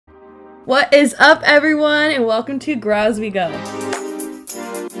What is up, everyone, and welcome to Grow As We Go.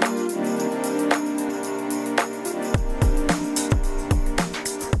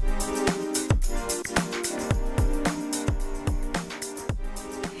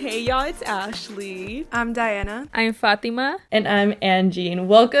 Hey y'all, it's Ashley. I'm Diana. I'm Fatima. And I'm Angie, and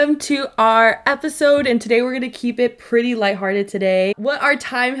welcome to our episode, and today we're going to keep it pretty lighthearted today. What our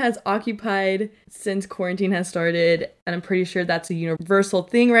time has occupied since quarantine has started, and I'm pretty sure that's a universal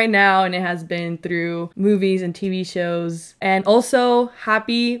thing right now, and it has been through movies and TV shows. And also,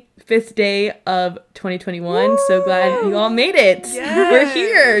 happy 5th day of 2021. Woo! So glad you all made it. Yes. We're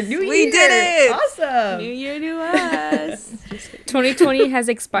here. New we year. did it. Awesome. New year, new us. 2020 has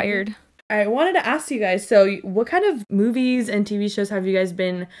expired. I wanted to ask you guys, so what kind of movies and TV shows have you guys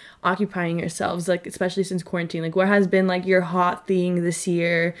been occupying yourselves, like especially since quarantine? Like what has been like your hot thing this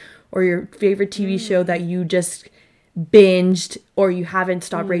year, or your favorite TV show that you just binged or you haven't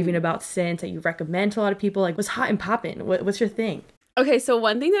stopped raving about since, that you recommend to a lot of people? Like what's hot and poppin'? What's your thing? Okay, so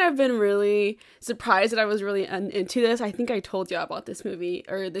one thing that I've been really surprised that I was really into this, I think I told you about this movie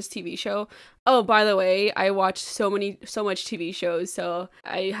or this TV show. Oh, by the way, I watch so much TV shows, so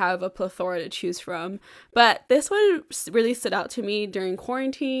I have a plethora to choose from. But this one really stood out to me during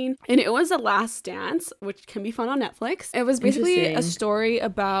quarantine, and it was The Last Dance, which can be found on Netflix. It was basically a story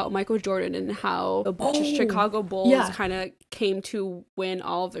about Michael Jordan and how the Chicago Bulls kind of came to win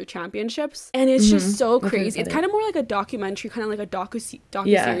all of their championships. And it's just so crazy. It's kind of more like a documentary, kind of like a docu-series.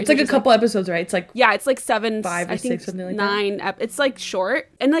 Yeah, it's like a couple episodes, right? It's like... Yeah, it's like 5 or 6, something like 9. It's like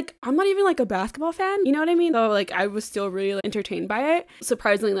short. And like, I'm not even like a basketball fan, you know what I mean? So like, I was still really like, entertained by it.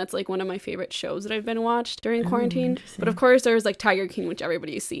 Surprisingly, that's like one of my favorite shows that I've been watched during quarantine. But of course, there was like Tiger King, which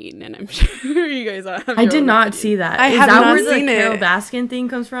everybody's seen, and I'm sure you guys have. I did not see that. Is that where the Carole Baskin thing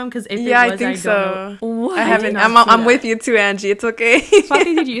comes from? Because if it was, I think so. What? I haven't. I'm with you too, Angie. It's okay.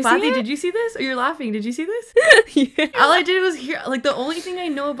 Fatih, did you see it? Did you see this? Or you're laughing? Did you see this? Yeah. All I did was hear. Like the only thing I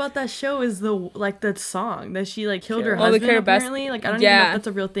know about that show is the song that she like killed her husband. Apparently, like I don't even know if that's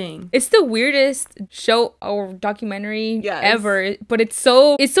a real thing. It's the weirdest show or documentary ever, but it's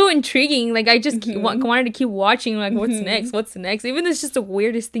so intriguing. Like I just wanted to keep watching. Like what's next? What's the next? Even it's just the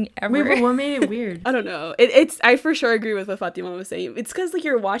weirdest thing ever. Wait, but what made it weird? I don't know. It's I for sure agree with what Fatima was saying. It's because like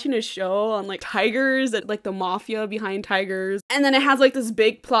you're watching a show on like tigers, and like the mafia behind tigers, and then it has like this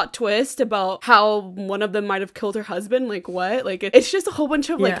big plot twist about how one of them might have killed her husband. Like what? Like it's just a whole bunch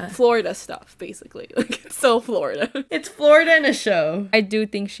of like Florida stuff, basically. Like it's so Florida. It's Florida in a show. I do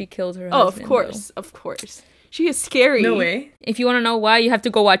think she killed her husband. husband. Of course. She is scary. No way. If you want to know why, you have to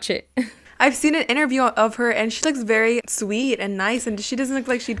go watch it. I've seen an interview of her, and she looks very sweet and nice, and she doesn't look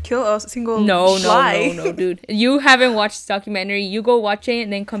like she'd kill a single fly. No, dude. You haven't watched the documentary. You go watch it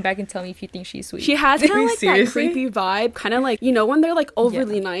and then come back and tell me if you think she's sweet. She has kind of like that creepy vibe, kind of like, you know, when they're like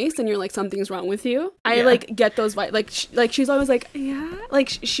overly nice and you're like, something's wrong with you. I like get those vibes. Like she's always like, like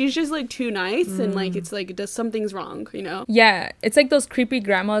she's just like too nice, and like it's like something's wrong, you know? Yeah, it's like those creepy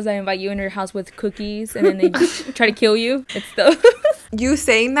grandmas that invite you in their house with cookies and then they try to kill you. It's the You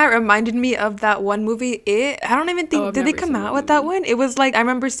saying that reminded me of that one movie, I don't even think did they come out with that one? It was like, I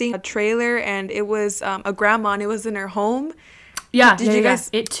remember seeing a trailer, and it was a grandma, and it was in her home. Yeah, did you guys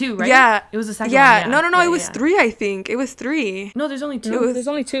it too, right? Yeah, it was the second one. No, it was 3. I think it was 3. No, there's only 2. There's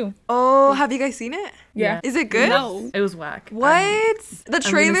only 2. Oh, have you guys seen it? Yeah. Is it good? No, it was whack. What? The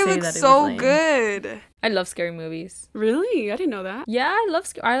trailer looks so good. I love scary movies. Really? I didn't know that. Yeah, I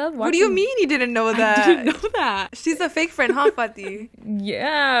love watching. What do you mean you didn't know that? I didn't know that. She's a fake friend, huh, Fatih?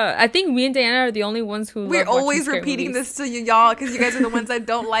 Yeah, I think me and Diana are the only ones who We're love always repeating movies. this to y'all, because you guys are the ones that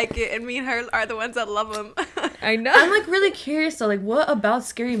don't like it, and me and her are the ones that love them. I know. I'm like really curious though, like what about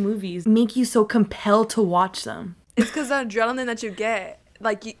scary movies make you so compelled to watch them? It's because the adrenaline that you get.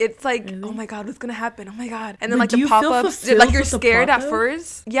 Like, it's like, oh my god, what's gonna happen? Oh my god. And then, But like, the pop-ups, like, you're scared at though?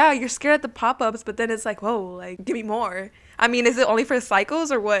 first. Yeah, you're scared at the pop-ups, but then it's like, whoa, like, give me more. I mean, is it only for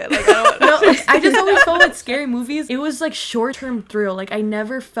cycles or what? Like, I don't know. No, I just always felt with scary movies, it was like short-term thrill. Like, I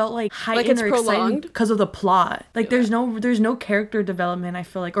never felt like heightened or excited because of the plot. Like, there's no character development, I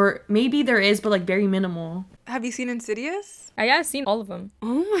feel like. Or maybe there is, but like very minimal. Have you seen Insidious? I've seen all of them.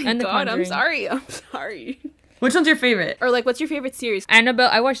 Oh my And god, I'm Conjuring. sorry. Which one's your favorite? Or like, what's your favorite series? Annabelle.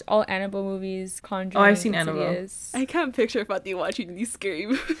 I watched all Annabelle movies. Conjuring. Oh, I've seen Annabelle. Insidious. I can't picture Fatih watching these scary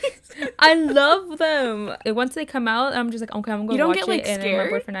movies. I love them. Once they come out, I'm just like, okay, I'm gonna watch get, like, it. And then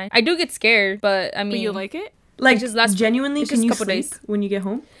scared? my boyfriend and I do get scared, but I mean, But you like it? Like, just last- genuinely, it's can just a you couple sleep days. when you get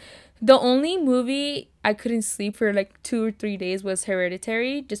home? The only movie I couldn't sleep for like 2 or 3 days was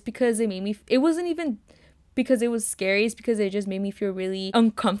Hereditary, just because it made me. It wasn't even because it was scary. It's because it just made me feel really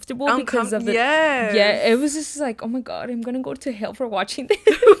uncomfortable because of the. Yes. Yeah, it was just like, oh my god, I'm gonna go to hell for watching this.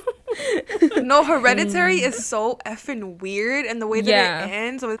 No, Hereditary is so effing weird, and the way that it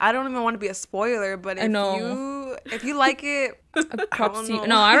ends. I don't even want to be a spoiler, but if you like it, props to you.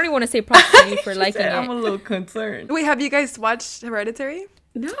 No, I don't even want to say props to you for liking it. I'm a little concerned. Wait, have you guys watched Hereditary?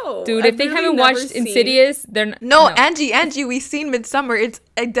 No, dude. If they haven't watched Insidious, they're no. Angie, we've seen Midsummer. It's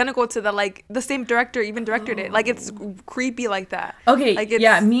identical to the same director even directed it. Like, it's creepy like that. Okay, like,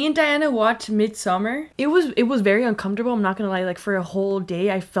 me and Diana watched Midsummer. It was very uncomfortable. I'm not gonna lie. Like, for a whole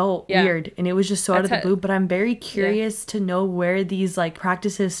day, I felt weird, and it was just so out of the blue. But I'm very curious to know where these like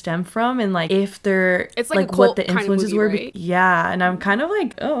practices stem from, and like if they're like what the influences were. Right? Yeah, and I'm kind of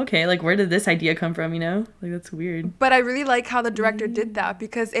like, oh, okay, like where did this idea come from? You know, like that's weird. But I really like how the director did that,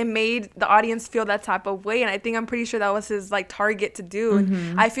 because it made the audience feel that type of way, and I'm pretty sure that was his like target to do.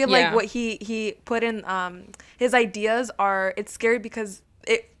 I feel like what he put in his ideas it's scary because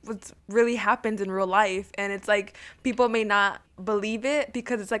it really happens in real life, and it's like people may not believe it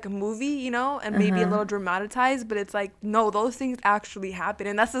because it's like a movie, you know, and maybe a little dramatized, but it's like, no, those things actually happen,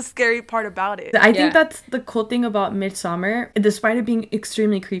 and that's the scary part about it. I think that's the cool thing about Midsommar, despite it being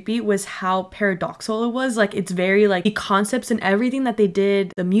extremely creepy, was how paradoxical it was. Like, it's very like the concepts and everything that they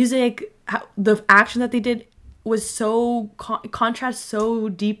did, the music, the action that they did was so contrast so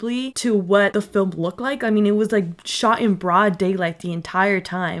deeply to what the film looked like. I mean, it was like shot in broad daylight the entire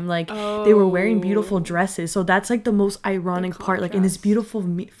time. Like, they were wearing beautiful dresses, so that's like the most ironic part. Like, in this beautiful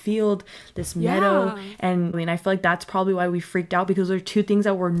field, this meadow, and I mean, I feel like that's probably why we freaked out, because there are two things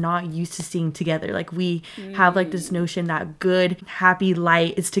that we're not used to seeing together. Like, we have like this notion that good, happy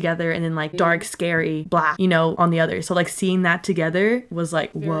light is together, and then like dark, scary, black, you know, on the other. So like seeing that together was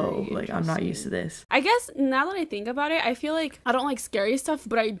like, whoa, like I'm not used to this. I guess now that I think about it, I feel like I don't like scary stuff,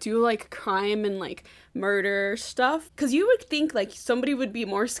 but I do like crime and like murder stuff, because you would think like somebody would be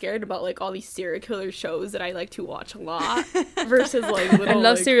more scared about like all these serial killer shows that I like to watch a lot versus like little, I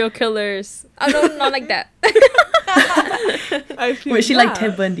love serial killers. I don't not like that. Wait, she like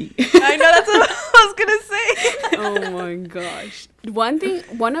Ted Bundy. I know, that's what I was gonna say. Oh my gosh.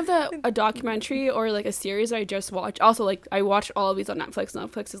 One of a documentary or like a series I just watched, also like I watched all of these on Netflix.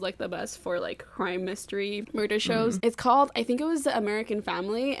 Netflix is like the best for like crime, mystery, murder shows. It's called, I think it was The American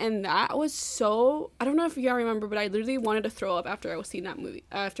Family, and that was so, I don't know if y'all remember, but I literally wanted to throw up after I seen that movie,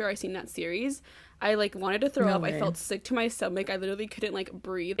 after I seen that series. I like wanted to throw up. I felt sick to my stomach. I literally couldn't like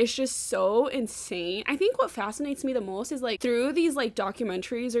breathe. It's just so insane. I think what fascinates me the most is like through these like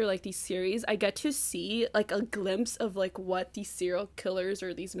documentaries or like these series, I get to see like a glimpse of like what these serial killers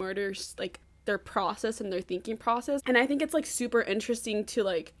or these murders, like their process and their thinking process. And I think it's like super interesting to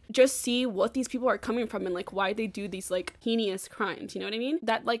like just see what these people are coming from and like why they do these like heinous crimes, you know what I mean?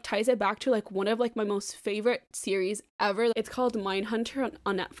 That like ties it back to like one of like my most favorite series ever. It's called Mindhunter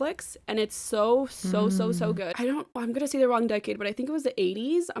on Netflix, and it's so good. I'm gonna say the wrong decade, but I think it was the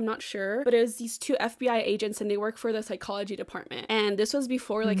 80s, I'm not sure, but it was these two FBI agents, and they work for the psychology department, and this was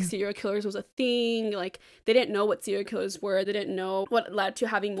before like serial killers was a thing. Like, they didn't know what serial killers were, they didn't know what led to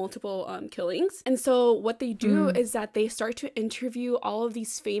having multiple killings. And so what they do is that they start to interview all of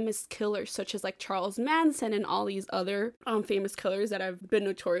these famous killers, such as like Charles Manson and all these other famous killers that have been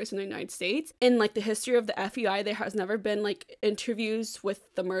notorious in the United States. In like the history of the FBI, there has never been like interviews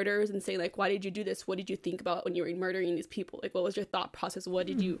with the murderers and say like, why did you do this? What did you think about when you were murdering these people? Like, what was your thought process? Why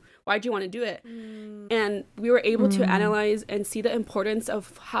did you want to do it? And we were able to analyze and see the importance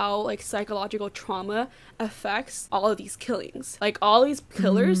of how like psychological trauma affects all of these killings. Like, all these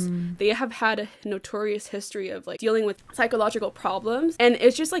killers, they have had a notorious history of like dealing with psychological problems, and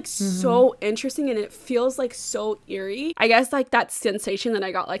it's just like so interesting, and it feels like so eerie. I guess like that sensation that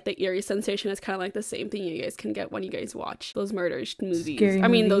I got, like the eerie sensation, is kind of like the same thing you guys can get when you guys watch those murders movies. Scary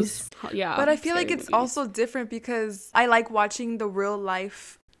movies. Those, yeah. But I feel like it's also different because I like watching the real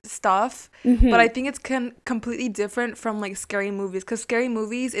life stuff, but I think it's completely different from like scary movies, because scary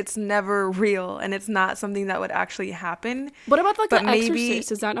movies, it's never real, and it's not something that would actually happen. What about like The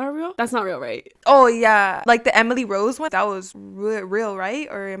Exorcist? Is that not real? That's not real, right? Oh yeah, like the Emily Rose one, that was real, right?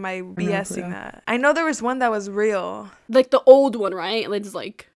 Or am I BSing that? I know there was one that was real, like the old one, right? It's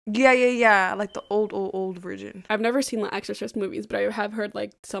like yeah, like the old version. I've never seen the Exorcist movies, but I have heard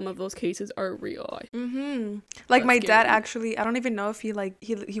like some of those cases are real. Like, my dad actually, I don't even know if he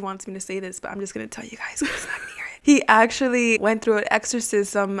wants me to say this, but I'm just gonna tell you guys because he's not gonna hear it. He actually went through an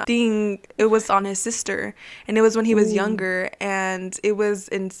exorcism thing. It was on his sister, and it was when he was younger, and it was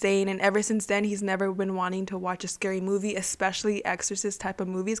insane. And ever since then, he's never been wanting to watch a scary movie, especially exorcist type of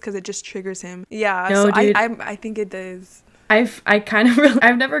movies, because it just triggers him. Yeah, no, so I think it does.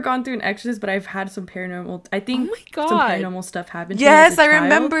 I've never gone through an exorcist, but I've had some paranormal, I think some paranormal stuff happened to me yes as a I child.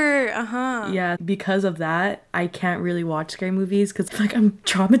 remember Yeah, because of that I can't really watch scary movies because like I'm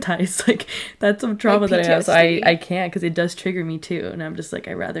traumatized. Like that's some trauma that I have, so I can't, because it does trigger me too, and I'm just like,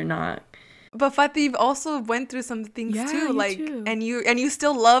 I'd rather not. But Fatih, you've also went through some things too, like too. and you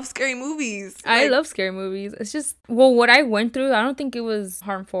still love scary movies. I love scary movies. It's just, well, what I went through, I don't think it was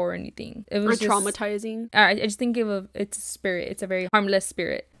harmful or anything. It was just traumatizing. I just think it's a spirit. It's a very harmless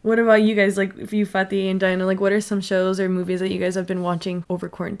spirit. What about you guys? Like, if you, Fatih and Diana, like, what are some shows or movies that you guys have been watching over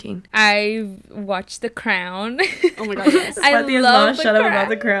quarantine? I've watched The Crown. Oh my god, yes. Fatih has not shut up about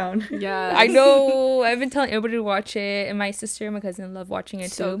The Crown. Yeah, I know. I've been telling everybody to watch it, and my sister and my cousin love watching it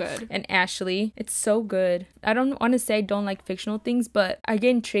too. So good. And Ashley, it's so good. I don't want to say I don't like fictional things, but I get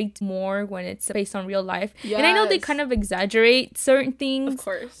intrigued more when it's based on real life. Yes. And I know they kind of exaggerate certain things, of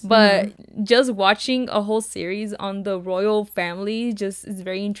course, but just watching a whole series on the royal family just is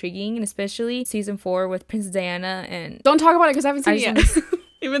very intriguing, and especially season 4 with Princess Diana. And don't talk about it because I haven't seen it yet.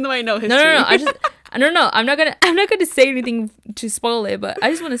 Even though I know history. No. I'm not gonna say anything to spoil it, but I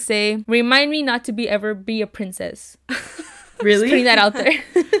just want to say, remind me not to ever be a princess. Really? Just putting that out there.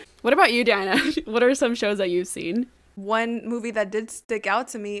 What about you, Diana? What are some shows that you've seen? One movie that did stick out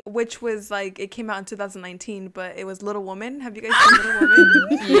to me, which was like, it came out in 2019, but it was Little Woman. Have you guys seen Little Woman?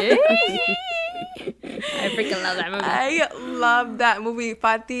 Yeah. I freaking love that movie. I love that movie.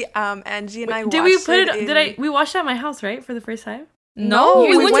 Fatih, Angie and I watched it. We watched it at my house, right? For the first time? No,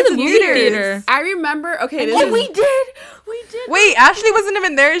 we went to the movie theater. I remember. Okay, we did. Wait, Ashley wasn't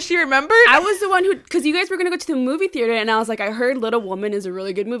even there. She remembered. I was the one who, because you guys were gonna go to the movie theater, and I was like, I heard Little Woman is a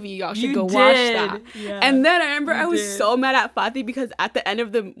really good movie. Y'all should watch that. Yeah. And then I remember I was so mad at Fatih because at the end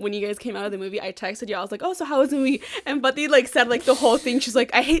of when you guys came out of the movie, I texted you. I was like, oh, so how was the movie? And Fatih like said like the whole thing. She's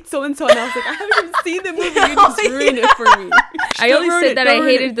like, I hate so and so, and I was like, I haven't even seen the movie. You just ruined it for me. I only said that I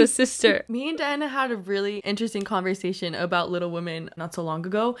hated the sister. Me and Diana had a really interesting conversation about Little Women not so long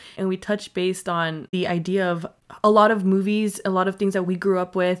ago, and we touched based on the idea of a lot of movies, a lot of things that we grew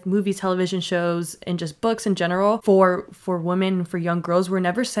up with, movies, television shows, and just books in general for women, for young girls, were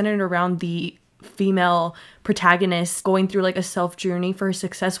never centered around the female protagonist going through like a self journey for her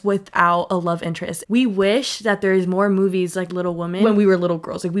success without a love interest. We wish that there is more movies like Little Women when we were little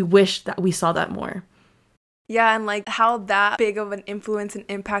girls. Like, we wish that we saw that more. Yeah, and like how that big of an influence and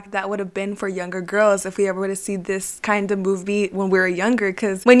impact that would have been for younger girls if we ever would have seen this kind of movie when we were younger.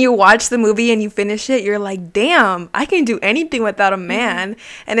 Because when you watch the movie and you finish it, you're like, damn, I can do anything without a man.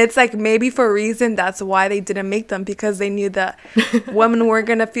 And it's like, maybe for a reason that's why they didn't make them, because they knew that women weren't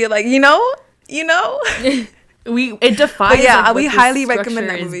gonna feel like, you know. It defies. But yeah, like, we highly recommend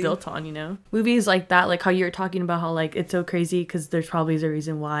that movie. Is built on, movies like that, like how you were talking about how like it's so crazy because there's probably a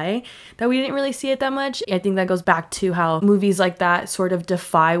reason why that we didn't really see it that much. I think that goes back to how movies like that sort of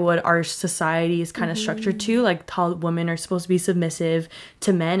defy what our society is kind of structured to, like how women are supposed to be submissive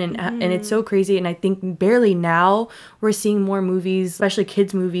to men, and it's so crazy. And I think barely now we're seeing more movies, especially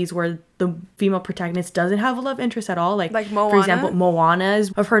kids movies, where the female protagonist doesn't have a love interest at all. Like Moana. For example, Moana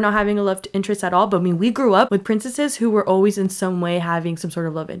is of her not having a love interest at all. But I mean, we grew up with princesses who were always in some way having some sort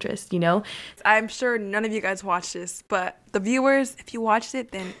of love interest, I'm sure none of you guys watched this, but the viewers, if you watched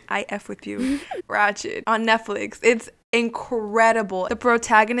it, then I F with you. Watch it on Netflix. It's incredible. The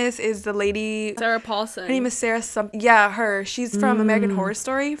protagonist is the lady Sarah Paulson. Her name is Sarah her. She's from American Horror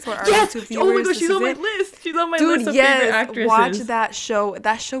Story for our YouTube viewers. Oh my gosh, she's on my list. She's on my list of favorite actresses. Watch that show.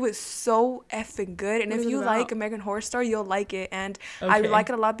 That show is so effing good. And if you like American Horror Story, you'll like it. And I like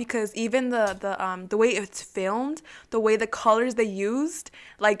it a lot because even the way it's filmed, the way the colors they used,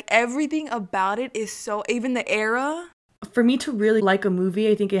 like everything about it is so, even the era. For me to really like a movie,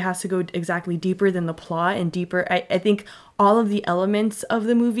 I think it has to go exactly deeper than the plot and deeper. I think all of the elements of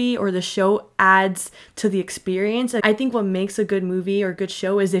the movie or the show adds to the experience. I think what makes a good movie or good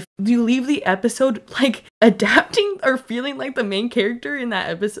show is if you leave the episode like adapting or feeling like the main character in that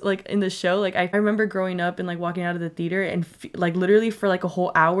episode, like in the show. Like I remember growing up and like walking out of the theater and like literally for like a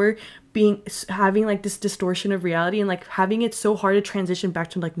whole hour having like this distortion of reality and like having it so hard to transition back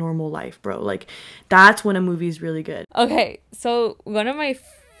to like normal life, bro. Like that's when a movie is really good. Okay, so one of my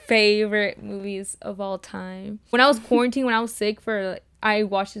favorite movies of all time, when I was quarantined, when I was sick I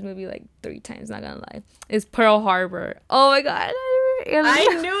watched this movie like 3 times, not gonna lie, is Pearl Harbor. Oh my god,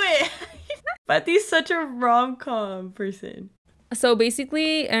 I knew it. But he's such a rom-com person. So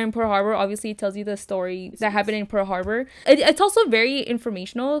basically, in Pearl Harbor, obviously it tells you the story that happened in Pearl Harbor. It's also very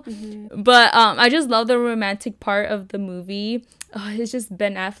informational, but I just love the romantic part of the movie. Oh, it's just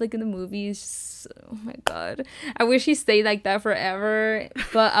Ben Affleck in the movie. It's just, oh my god, I wish he stayed like that forever.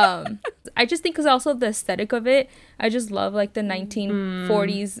 But I just think because also the aesthetic of it, I just love like the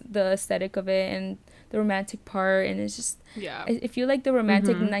 1940s, the aesthetic of it and the romantic part, and it's just if you like the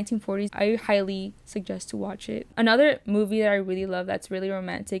romantic 1940s, I highly suggest to watch it. Another movie that I really love that's really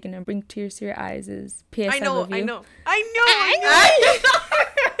romantic and bring tears to your eyes is P.S. I Love You. I know.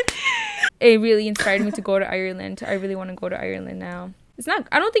 It really inspired me to go to Ireland. I really want to go to Ireland now. It's not,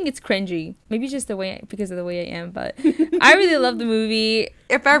 I don't think it's cringy. Maybe it's just because of the way I am, but I really love the movie.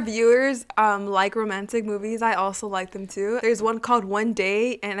 If our viewers like romantic movies, I also like them too. There's one called One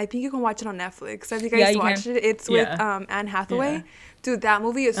Day, and I think you can watch it on Netflix. Have you guys watched it? It's with Anne Hathaway. Yeah. Dude, that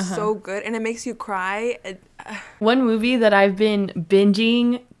movie is so good, and it makes you cry. One movie that I've been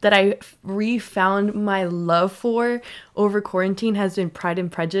binging that I refound my love for over quarantine has been Pride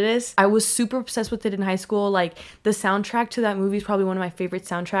and Prejudice. I was super obsessed with it in high school. Like, the soundtrack to that movie is probably one of my favorite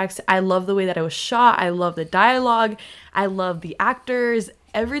soundtracks. I love the way that it was shot. I love the dialogue. I love the actors.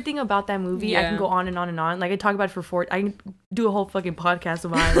 Everything about that movie, I can go on and on and on. Like, I talk about it I can do a whole fucking podcast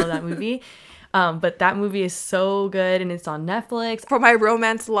about I love that movie. But that movie is so good, and it's on Netflix. For my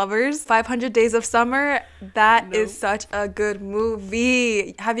romance lovers, 500 Days of Summer, that is such a good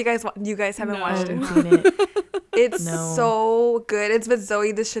movie. Have you guys haven't watched it? Seen it. It's so good. It's with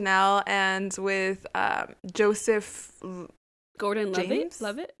Zoe Deschanel and with Joseph Gordon-Levitt?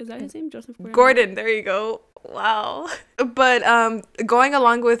 Is that his name? Joseph Gordon, there you go. Wow. But going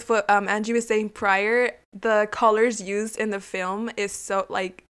along with what Angie was saying prior, the colors used in the film is so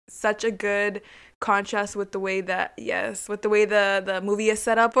like such a good contrast with the way that the movie is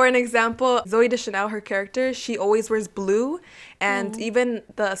set up. For an example, Zoe Deschanel, her character, she always wears blue, and even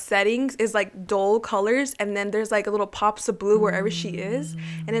the settings is like dull colors, and then there's like a little pops of blue wherever she is,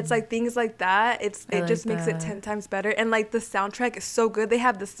 and it's like things like that. It just makes it 10 times better. And like the soundtrack is so good. They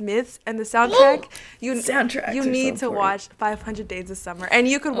have the Smiths, and the soundtrack you need to watch 500 Days of Summer, and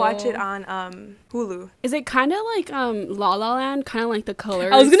you could watch it on Hulu. Is it kind of like La La Land, kind of like the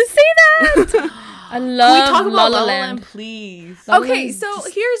colors? I was gonna say that. I love Can we talk about La La La La Land, Land, please? Okay, so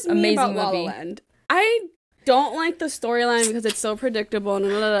here's me about La La movie. Land. I don't like the storyline because it's so predictable and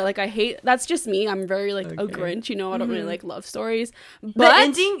like I hate, that's just me. I'm very like a Grinch, you know. I don't really like love stories. But the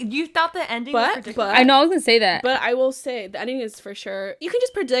ending, you thought the ending was predictable? But I know I was gonna say that. But I will say the ending is for sure. You can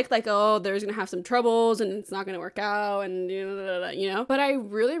just predict like, oh, there's gonna have some troubles and it's not gonna work out, and you know. But I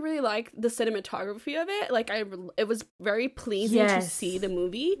really, really like the cinematography of it. Like it was very pleasing to see the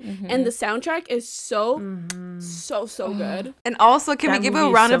movie, and the soundtrack is so good. And also, can we give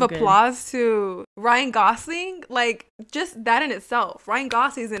a round of applause to Ryan Gosling? Like, just that in itself. Ryan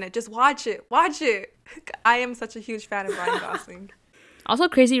Gosling's in it. Just watch it. I am such a huge fan of Ryan Gosling. Also,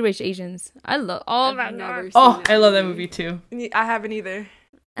 Crazy Rich Asians. I love all that. I love that movie too. I haven't either.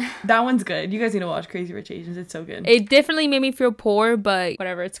 That one's good. You guys need to watch Crazy Rich Asians. It's so good. It definitely made me feel poor, but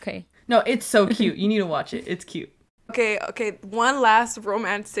whatever, it's okay. No, it's so cute. You need to watch it. It's cute. Okay. One last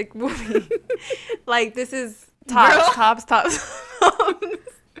romantic movie. Like, this is tops.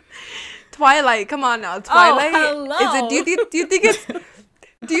 Twilight, come on now. Twilight. Oh, hello. Do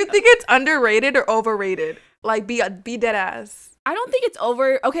you think it's underrated or overrated? Like, be dead ass. I don't think it's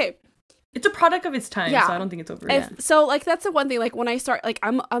over. Okay. It's a product of its time, so I don't think it's overrated. So like that's the one thing. Like when I start, like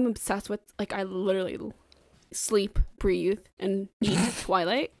I'm obsessed with, like, I literally sleep, breathe, and eat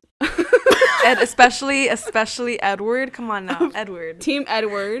Twilight. And especially Edward. Come on now, Edward. Team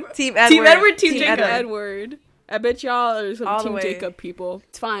Edward. Team Jacob. Edward. I bet y'all are some Team Jacob people.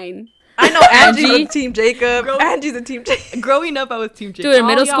 It's fine. I know Angie's a Team Jacob. Angie's a Team Jacob. Growing up, I was Team Jacob. Dude, in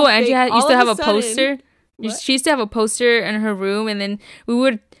middle school, Angie used to have a poster. What? She used to have a poster in her room, and then we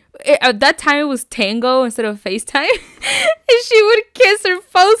would... At that time, it was Tango instead of FaceTime. And she would kiss her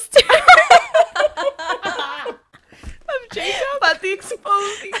poster. Of Jacob? About the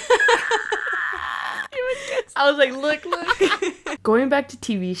exposing. I was like, look. Going back to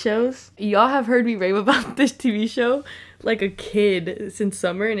TV shows, y'all have heard me rave about this TV show like a kid since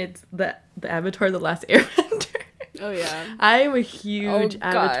summer, and it's the Avatar: The Last Airbender. Oh yeah, I am a huge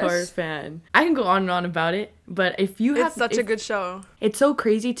Avatar fan. I can go on and on about it, but if you have, it's such a good show. It's so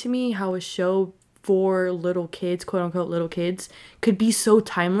crazy to me how a show for little kids, quote unquote little kids, could be so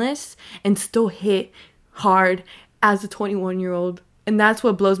timeless and still hit hard as a 21-year-old. And that's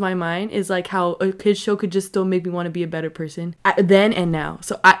what blows my mind, is like how a kid's show could just still make me want to be a better person then and now.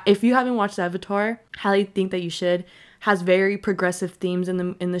 So if you haven't watched Avatar, highly think that you should. Has very progressive themes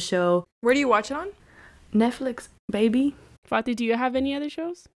in the show. Where do you watch it on? Netflix, baby. Fatih, do you have any other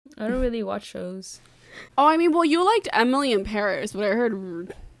shows? I don't really watch shows. Oh, I mean, well, you liked Emily in Paris, but I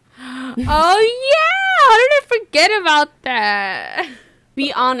heard... Oh, yeah! How did I forget about that?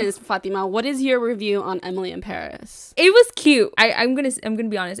 Be honest, Fatima. What is your review on Emily in Paris? It was cute. I'm gonna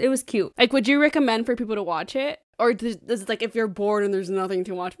be honest. It was cute. Like, would you recommend for people to watch it? Or does it, like, if you're bored and there's nothing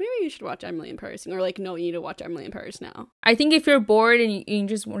to watch, maybe you should watch Emily in Paris? Or like, no, you need to watch Emily in Paris now. I think if you're bored and you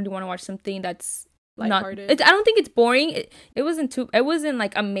just want to watch something that's lighthearted. I don't think it's boring. It wasn't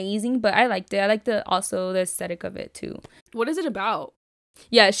like amazing, but I liked it. I liked the aesthetic of it too. What is it about?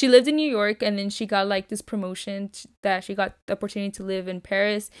 Yeah, she lived in New York, and then she got like this promotion that she got the opportunity to live in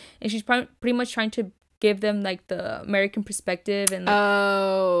Paris, and she's pretty much trying to give them like the American perspective and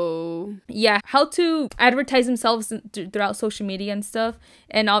like, how to advertise themselves throughout social media and stuff.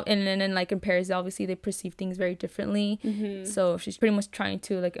 And then like in Paris, obviously they perceive things very differently. So she's pretty much trying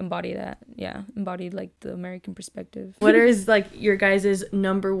to like embody like the American perspective. What is like your guys'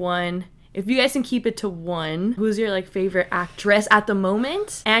 number one? If you guys can keep it to one, who's your like favorite actress at the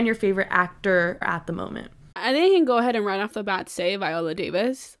moment and your favorite actor at the moment? I think I can go ahead and right off the bat say Viola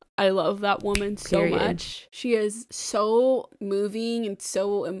Davis. I love that woman so much. She is so moving and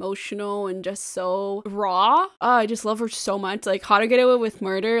so emotional and just so raw. I just love her so much. Like, How to Get Away with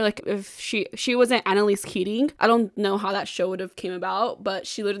Murder, like, if she wasn't Annalise Keating, I don't know how that show would have came about, but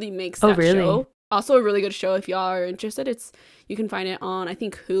she literally makes that show. Also a really good show if y'all are interested. You can find it on, I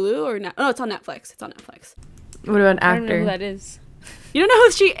think, Hulu or it's on Netflix. It's on Netflix. What about an actor? I don't know who that is. You don't know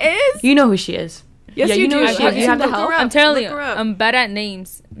who she is? You know who she is. Yes, yeah, you do. Have you seen The Help? I'm telling you, I'm bad at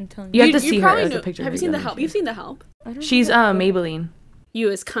names. I'm telling you. You have to see her as a picture. Have you seen The Help? You've seen The Help? She's Maybelline. You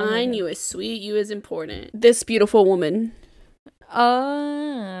is kind, you is sweet, you is important. This beautiful woman.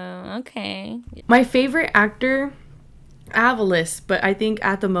 Oh, okay. My favorite actor, I have a list, but I think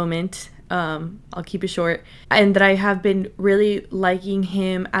at the moment, I'll keep it short, and that I have been really liking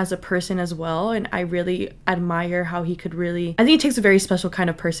him as a person as well, and I really admire how he could really, I think it takes a very special kind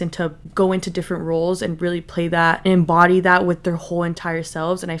of person to go into different roles and really play that and embody that with their whole entire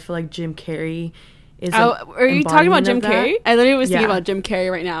selves, and I feel like Jim Carrey is are you talking about Jim Carrey? I literally was thinking about Jim Carrey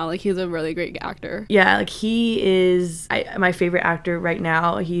right now. Like, he's a really great actor. Yeah, like he is my favorite actor right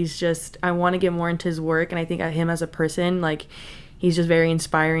now. He's just, I want to get more into his work, and I think him as a person, like, he's just very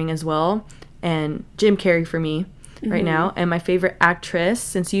inspiring as well. And Jim Carrey for me right now. And my favorite actress,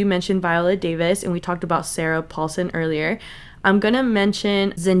 since you mentioned Viola Davis and we talked about Sarah Paulson earlier, I'm gonna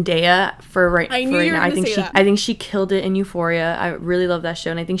mention Zendaya for right now. I think she killed it in Euphoria. I really love that show,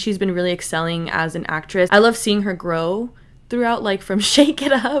 and I think she's been really excelling as an actress. I love seeing her grow throughout, like, from Shake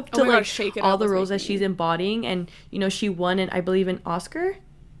It Up to all the roles that she's embodying. And you know, she won I believe an Oscar.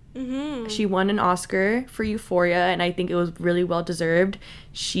 She won an Oscar for Euphoria, and I think it was really well deserved.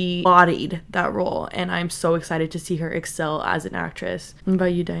 She embodied that role, and I'm so excited to see her excel as an actress. What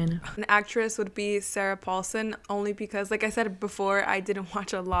about you, Diana? An actress would be Sarah Paulson, only because, like I said before, I didn't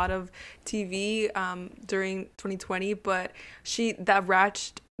watch a lot of TV during 2020, but that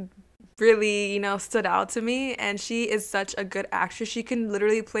Ratched really, stood out to me, and she is such a good actress. She can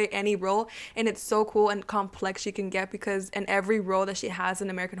literally play any role, and it's so cool and complex she can get, because in every role that she has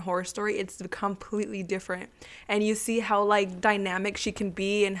in American Horror Story, it's completely different, and you see how like dynamic she can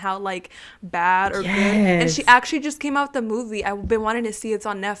be and how like bad or good. And she actually just came out with the movie. I've been wanting to see it. It's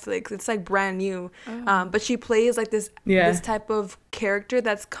on Netflix. It's like brand new. But she plays like this type of character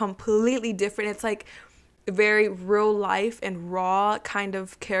that's completely different. It's like very real life and raw kind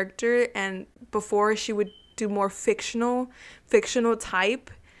of character, and before she would do more fictional type.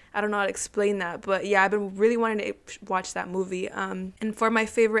 I don't know how to explain that, but yeah, I've been really wanting to watch that movie. And for my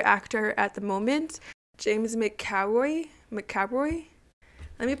favorite actor at the moment, James McAvoy.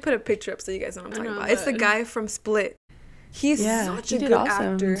 Let me put a picture up so you guys know what I'm talking about. It's the guy from Split. He's such a good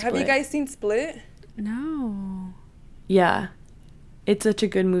actor. Have you guys seen Split? No. Yeah, it's such a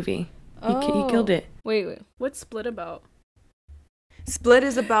good movie. He killed it. Wait. What's Split about? Split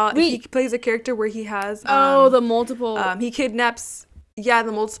is about, he plays a character where he has the multiple he kidnaps the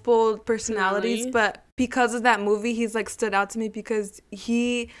multiple personalities, but because of that movie, he's like stood out to me because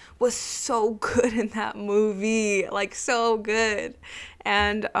he was so good in that movie, like so good.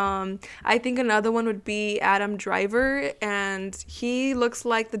 And I think another one would be Adam Driver, and he looks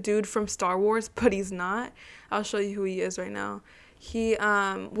like the dude from Star Wars, but he's not. I'll show you who he is right now. He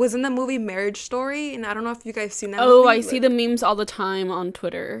was in the movie Marriage Story, and I don't know if you guys seen that movie. Oh, I see the memes all the time on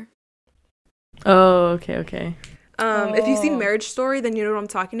Twitter. Oh, okay. If you've seen Marriage Story, then you know what I'm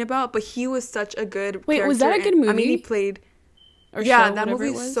talking about. But he was such a good character. Was that a good movie? I mean, he played... that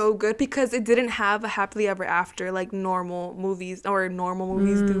movie's so good because it didn't have a happily ever after like normal movies do,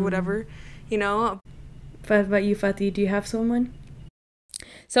 whatever, What about you, Fatih? Do you have someone?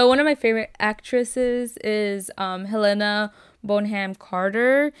 So one of my favorite actresses is Helena Bonham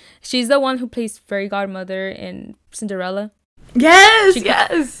Carter. She's the one who plays fairy godmother in Cinderella. Yes,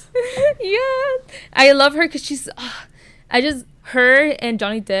 yes. Yeah, I love her because she's. Her and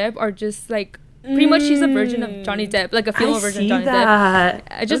Johnny Depp are just like pretty much she's a version of Johnny Depp, like a female version of Johnny Depp.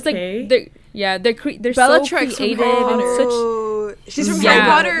 I just like they're so creative and such. She's from Harry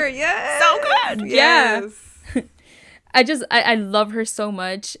Potter. Yeah, so good. Yes. I love her so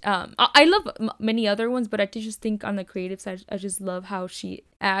much. I love many other ones, but I just think on the creative side, I just love how she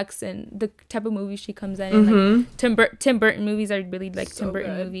acts and the type of movies she comes in. And like Tim Burton movies, I really like so Tim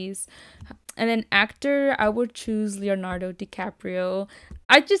Burton movies. And then actor, I would choose Leonardo DiCaprio.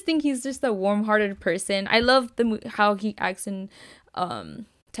 I just think he's just a warm-hearted person. I love how he acts in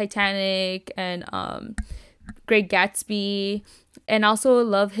Titanic and Great Gatsby. And also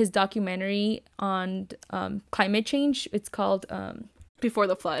love his documentary on climate change. It's called Before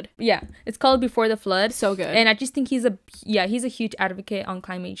the Flood. Yeah, it's called Before the Flood. So good. And I just think he's a huge advocate on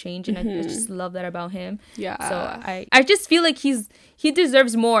climate change, and I just love that about him. Yeah. So I just feel like he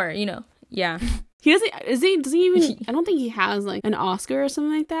deserves more, you know. Yeah. He doesn't even I don't think he has like an Oscar or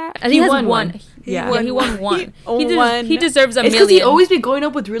something like that. I think he has one. He won one. He deserves a million. It's because he always be going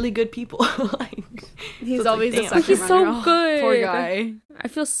up with really good people. He's always the second He's runner. so good. Poor guy. I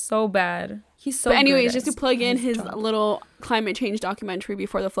feel so bad. He's so But anyways, good just to plug in his little climate change documentary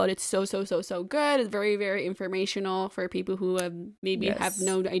Before the Flood, it's so good. It's very, very informational for people who have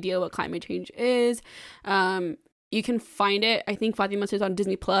no idea what climate change is. You can find it, I think Fatima says, on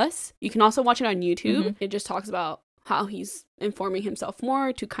Disney Plus. You can also watch it on YouTube. It just talks about how he's informing himself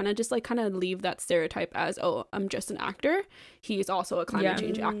more to kind of leave that stereotype as, oh, I'm just an actor. He is also a climate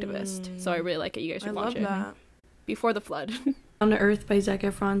change activist. So I really like it. You guys should watch it. That. Before the Flood. On Earth by Zac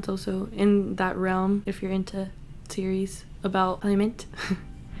Efron's also in that realm if you're into series about climate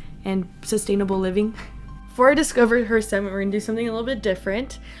and sustainable living. For our Discover Her segment, we're going to do something a little bit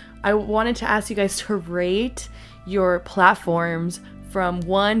different. I wanted to ask you guys to rate your platforms from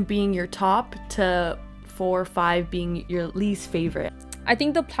 1 being your top to 4 or 5 being your least favorite. I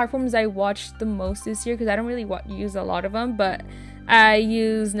think the platforms I watched the most this year, because I don't really use a lot of them, but I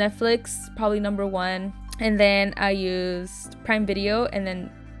use Netflix, probably number 1, and then I used Prime Video, and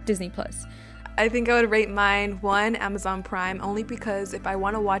then Disney Plus. I think I would rate mine 1, Amazon Prime, only because if I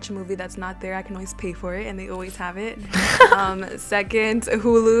want to watch a movie that's not there, I can always pay for it, and they always have it. 2nd,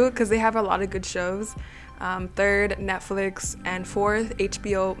 Hulu, because they have a lot of good shows. 3rd, Netflix, and 4th,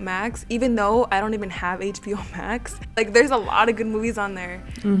 HBO Max, even though I don't even have HBO Max. Like, there's a lot of good movies on there,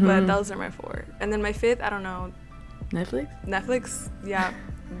 but those are my 4. And then my 5th, I don't know. Netflix? Yeah.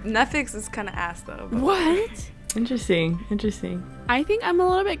 Netflix is kind of ass, though. What? Interesting. I think I'm a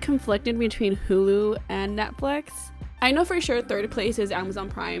little bit conflicted between Hulu and Netflix. I know for sure 3rd place is Amazon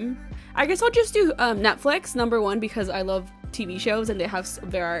Prime. I guess I'll just do Netflix, number 1, because I love TV shows and they have a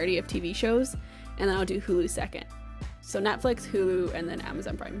variety of TV shows. And then I'll do Hulu 2nd. So Netflix, Hulu, and then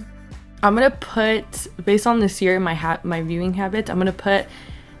Amazon Prime. I'm going to put, based on this year, my viewing habits, I'm going to put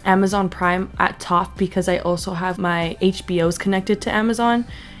Amazon Prime at top because I also have my HBOs connected to Amazon.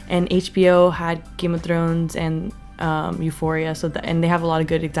 And HBO had Game of Thrones and Euphoria, and they have a lot of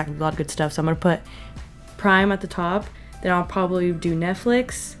good stuff. So I'm gonna put Prime at the top. Then I'll probably do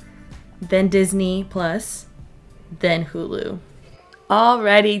Netflix, then Disney Plus, then Hulu.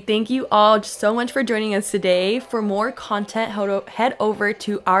 Alrighty, thank you all so much for joining us today. For more content, head over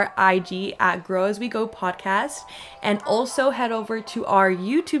to our IG at Grow As We Go Podcast, and also head over to our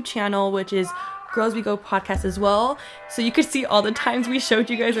YouTube channel, which is Grow As We Go Podcast as well, so you could see all the times we showed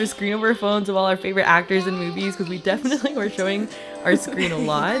you guys our screen of our phones of all our favorite actors and movies, because we definitely were showing our screen a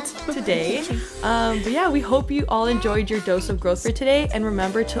lot today. But yeah, we hope you all enjoyed your dose of growth for today, and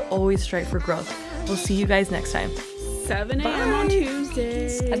remember to always strive for growth. We'll see you guys next time. 7 a.m. on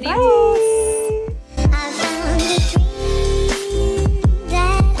Tuesday. Adios.